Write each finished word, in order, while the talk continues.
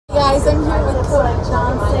guys, I'm here with Cody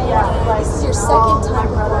Johnson, and this is your second time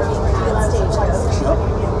performing at Stagecoach.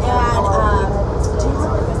 And do you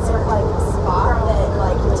have like a certain spot that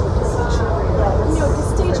like you take your picture? You know,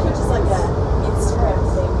 because Stagecoach is like a Instagram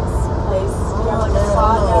famous place. Do you have like a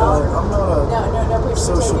spot? I'm not a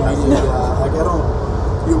social media guy. Like I don't.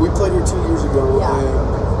 You know, we played here 2 years ago, and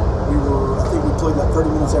I think we played like 30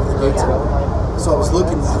 minutes after the gates open. So I was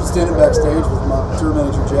standing backstage with my tour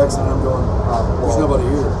manager Jackson, and I'm going, there's nobody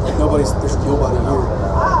here. Like there's nobody here.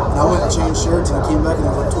 And I went and changed shirts, and I came back, and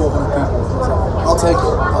there was like 1,200 people. I was like,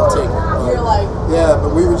 I'll take it. You're like, yeah,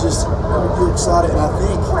 but we were excited, and I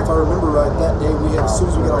think, if I remember right, that day as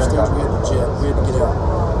soon as we got off stage, we had to jet. We had to get out.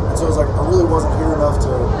 And so it was like, I really wasn't here enough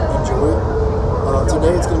to enjoy it.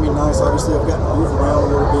 Today it's going to be nice. Obviously, I've gotten to move around a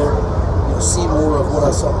little bit, see more of what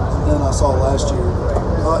I saw than I saw last year.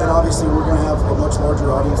 And obviously, we're going to have a much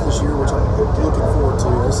larger audience this year, which I'm looking forward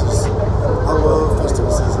to. I love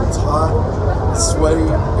festival season. It's hot, it's sweaty,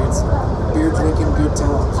 it's beer drinking, good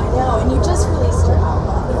times. I know, and you just released your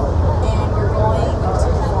album, and you're going to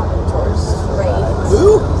perform with George Strait.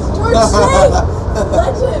 Who? George Strait,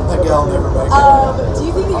 legend. That guy will never make it. Do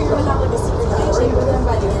you think that you're going to have like a secret handshake with him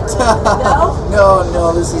by the end of it?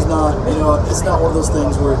 No, this is not. It's not one of those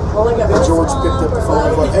things where George picked up the phone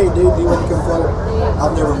and was like, "Hey, dude, do you want to come play?"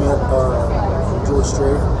 I've never met George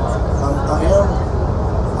Strait. I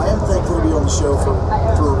am thankful to be on the show for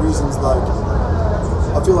reasons like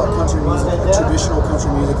I feel like country music, traditional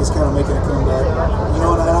country music, is kind of making a comeback. And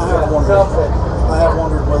I have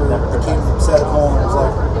wondered whether the king sat at home and was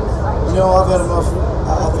like, I've had enough.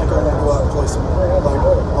 I think I want to go out and play some. Like,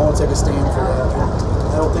 I want to take a stand for that.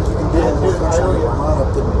 I don't think you can get more country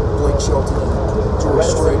lineup than Blake Shelton and George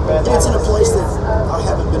Strait. And it's in a place that I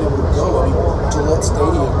haven't been able to go. I mean, Gillette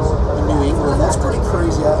Stadium in New England, that's pretty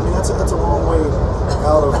crazy. I mean, that's a long way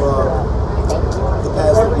out of the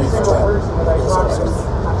paths that we've traveled, I guess I would say.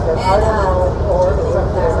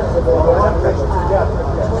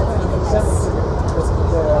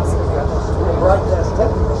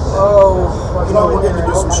 We're getting to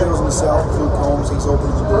do some shows in the South with Luke Combs. He's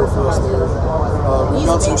opening the door for us there. We've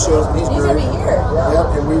done some shows, and he's great. Yep,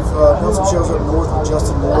 and we've done some shows up north with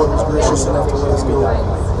Justin Moore, who's gracious enough to let us go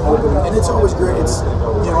open. And it's always great.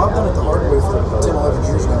 I've done it the hard way for 10, 11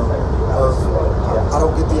 years now. I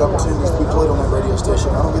don't get the opportunities. We played on that radio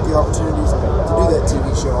station. I don't get the opportunities to do that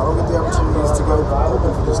TV show. I don't get the opportunities to go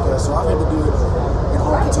open for this guy. So I've had to do it in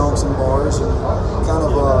honky tonks and bars and kind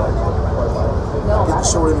of get the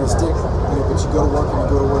short end of the stick. But you go to work and you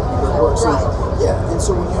go to work and you go to work. So and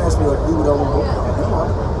so when you ask me like who would I want to open,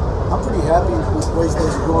 I'm pretty happy with the way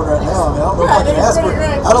things are going right now. I mean, I don't know if I can ask for.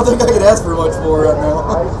 I don't think I could ask for much more right now.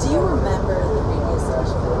 Do you remember the radio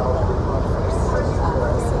station?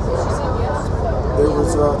 There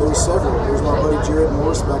was several. There's my buddy Jared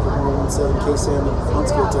Morris back at 101.7 KSAM in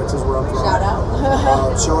Huntsville, Texas, where I'm from. Shout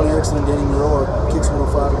out. Sean Erickson and Dani Romero are Kicks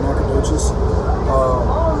 105 in Nacogdoches.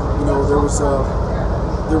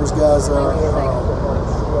 There was guys.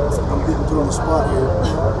 I'm getting put on the spot here.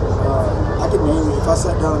 I could name you if I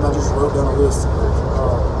sat down and I just wrote down a list.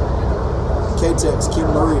 K-Tex, Kim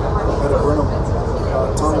Murray out of Brenham,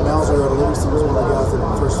 Tommy Mauser out of Livingston was one of the guys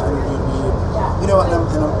that first interviewed me. And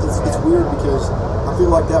it's weird because I feel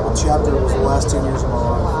like that chapter was the last 10 years of my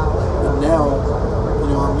life, and now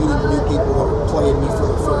I'm meeting new people that are playing me for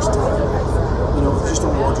the first time. Just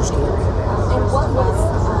on a larger scale. And what was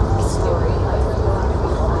the story?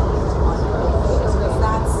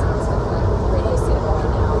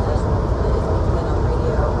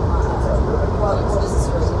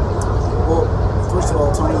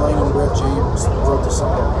 Tony Lane and Brett James wrote the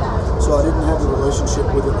song, so I didn't have the relationship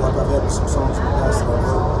with it like I've had with some songs in the past that I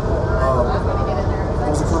wrote. It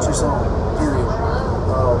was a country song, period.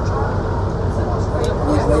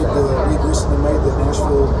 We recently made the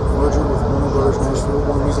Nashville merger with Warner Brothers Nashville,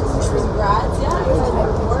 Warner Music Nashville.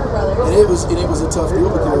 And it was a tough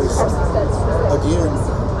deal because, again,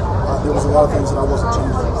 there was a lot of things that I wasn't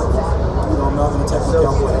changing. I'm not going to take my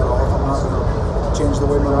cowboy hat off. I'm not going to change the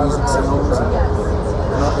way my music sounds.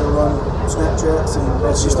 I'm not going to run Snapchats, and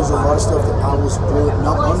it's just there's a lot of stuff that I was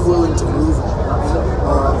not unwilling to move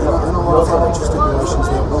on. And a lot of financial stipulations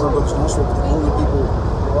that Warner Brothers Nashville were the only people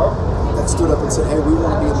that stood up and said, hey, we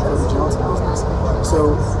want to be in the Cody Johnson business.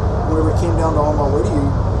 So whenever it came down to On My Way to You,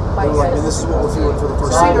 they were like, man, this is what we're feeling for the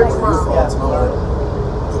first single. What are your thoughts? And I'm like,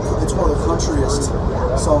 it's one of the countryest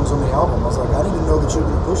songs on the album. I was like, I didn't even know that you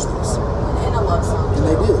were going to push this. And a love song. And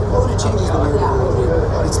they did. Well, and it changes the narrative a little bit.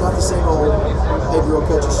 It's not the same old, hey girl,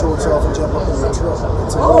 cut your shorts off and jump up in your truck.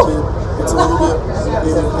 It's a little bit,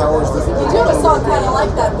 it empowers the people. You do a song kind of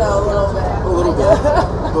like that though, a little bit. A little bit.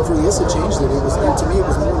 But for this, it changed it. To me, it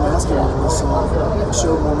was more masculine in this song. It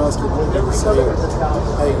showed more masculinity to say,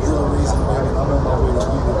 hey, you're the reason, man, and I'm on my way to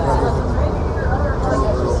you, rather than come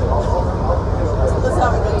over. Let's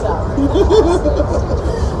have a good time.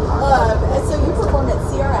 And so you performed at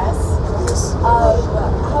CRS. Yes.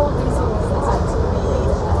 How amazing was that to be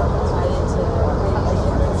invited to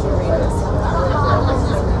curate a song?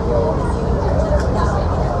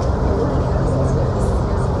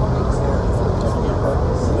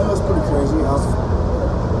 It's pretty crazy.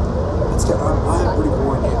 I have pretty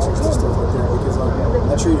boring answers to stuff like that because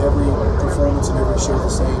I treat every performance and every show the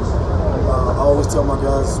same. I always tell my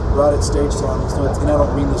guys right at stage time, and I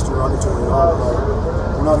don't mean this derogatory at all, but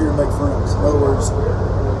we're not here to make friends. In other words,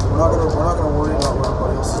 we're not gonna worry about what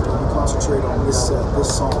everybody else is doing. We concentrate on this set, this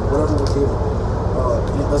song, whatever we're given.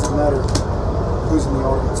 And it doesn't matter who's in the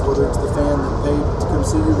audience, whether it's the fan that paid to come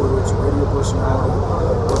see you, whether it's a radio personality,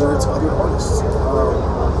 whether it's other artists.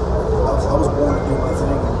 I was born to do my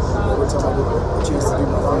thing, and every time I get a chance to do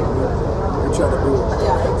my thing, we try to do it.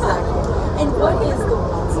 Yeah, exactly. And what is the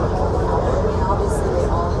one song? I mean, obviously they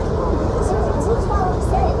all hit home with this. What's wrong with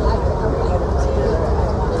saying I wanted to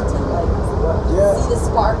see the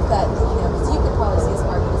spark that, because you could probably see a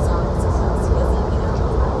spark in a song that someone else doesn't,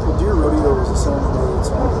 Well, Dear Rodeo is a song that it's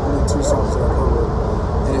only 2 songs that I co-wrote,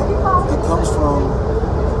 and it comes from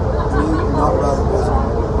me not writing music.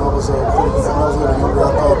 When I was a little younger,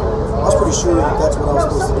 I was pretty sure that that's what I was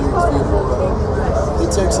supposed to do, was be a co-writer. It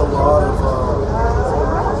takes a lot of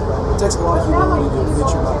humility to admit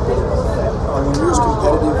you're not good enough. And when you're as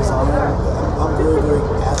competitive as I am, I'm very, very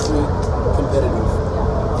athlete competitive,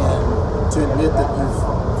 and to admit that you've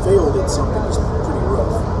failed at something is pretty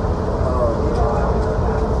rough.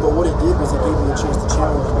 But what it did was it gave me a chance to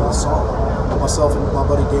challenge me with a song. Myself and my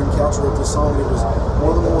buddy Dan Couch wrote this song. It was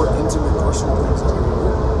one of the more intimate, personal things I've ever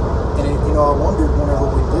written. And I wondered whenever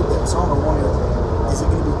we did that song, I wondered, is it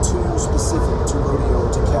going to be too specific to rodeo,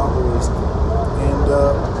 to cowboys? And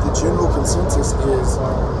the general consensus is,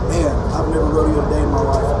 man, I've never rodeoed a day in my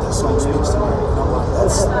life, but that song speaks to me. And I'm like, that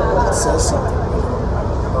says something.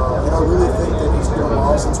 And I really think that it's been a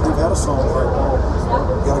while since we've had a song like,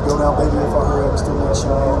 gotta go now, baby, if I hurry, I'm still not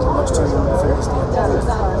shining, much too young to feel this damn thing.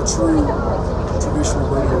 A true traditional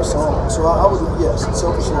radio song. So I would, yes,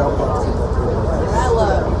 selfishly, I would like to get that through. I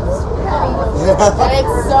love it. And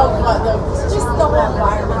it's so fun, though. Just the whole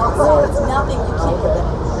environment. It's nothing you can't get